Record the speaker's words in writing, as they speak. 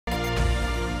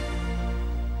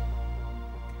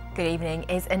Good evening.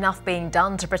 Is enough being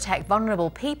done to protect vulnerable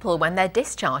people when they're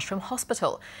discharged from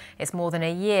hospital? It's more than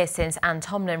a year since Ann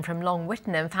Tomline from Long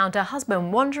Wittenham found her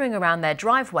husband wandering around their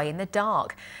driveway in the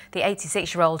dark. The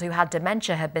 86-year-old who had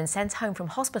dementia had been sent home from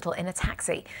hospital in a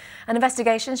taxi. An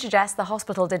investigation suggests the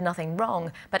hospital did nothing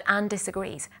wrong, but Ann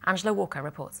disagrees. Angela Walker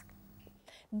reports.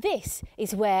 This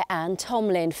is where Ann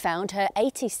Tomline found her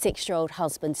 86-year-old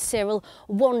husband Cyril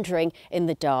wandering in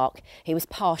the dark. He was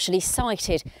partially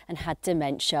sighted and had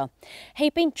dementia.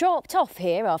 He'd been dropped off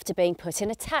here after being put in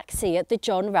a taxi at the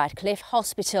John Radcliffe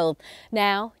Hospital.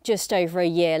 Now, just over a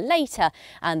year later,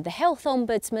 and the Health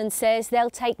Ombudsman says they'll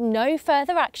take no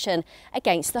further action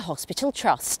against the hospital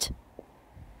trust.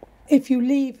 If you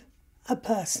leave a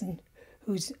person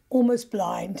who's almost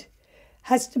blind,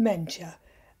 has dementia,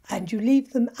 and you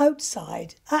leave them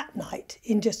outside at night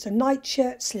in just a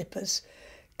nightshirt, slippers,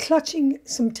 clutching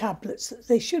some tablets that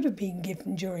they should have been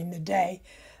given during the day,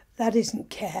 that isn't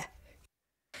care.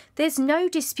 There's no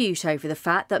dispute over the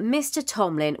fact that Mr.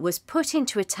 Tomline was put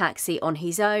into a taxi on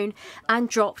his own and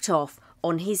dropped off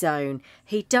on his own.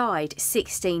 He died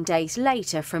 16 days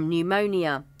later from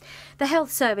pneumonia. The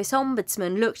Health Service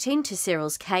Ombudsman looked into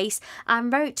Cyril's case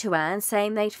and wrote to Ann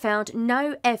saying they'd found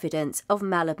no evidence of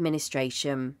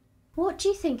maladministration. What do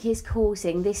you think is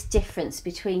causing this difference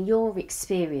between your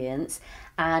experience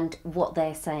and what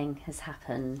they're saying has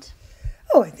happened?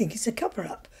 Oh, I think it's a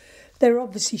cover-up. They're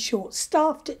obviously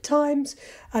short-staffed at times,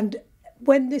 and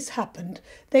when this happened,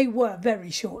 they were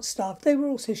very short-staffed. They were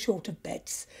also short of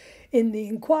beds. In the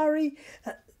inquiry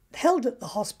held at the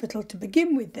hospital to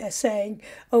begin with, they're saying,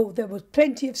 oh, there was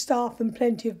plenty of staff and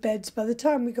plenty of beds. By the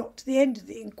time we got to the end of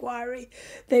the inquiry,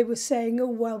 they were saying, oh,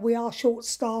 well, we are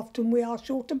short-staffed and we are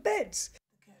short of beds.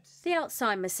 The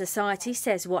Alzheimer's Society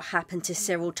says what happened to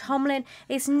Cyril Tomline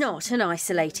is not an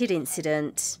isolated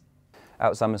incident.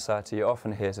 Alzheimer's Society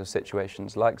often hears of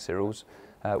situations like Cyril's.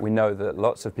 We know that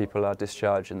lots of people are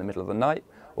discharged in the middle of the night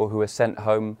or who are sent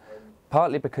home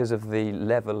partly because of the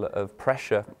level of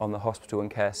pressure on the hospital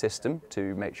and care system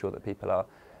to make sure that people are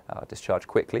discharged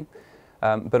quickly,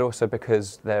 but also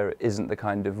because there isn't the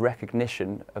kind of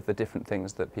recognition of the different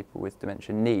things that people with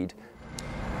dementia need.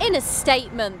 In a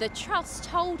statement, the Trust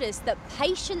told us that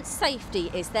patient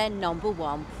safety is their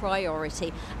 #1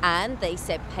 priority, and they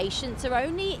said patients are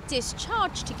only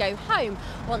discharged to go home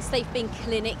once they've been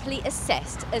clinically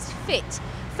assessed as fit.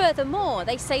 Furthermore,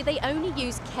 they say they only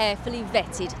use carefully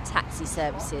vetted taxi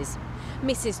services.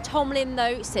 Mrs. Tomline,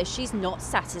 though, says she's not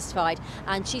satisfied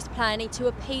and she's planning to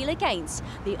appeal against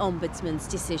the Ombudsman's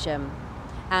decision.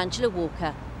 Angela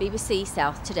Walker, BBC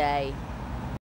South Today.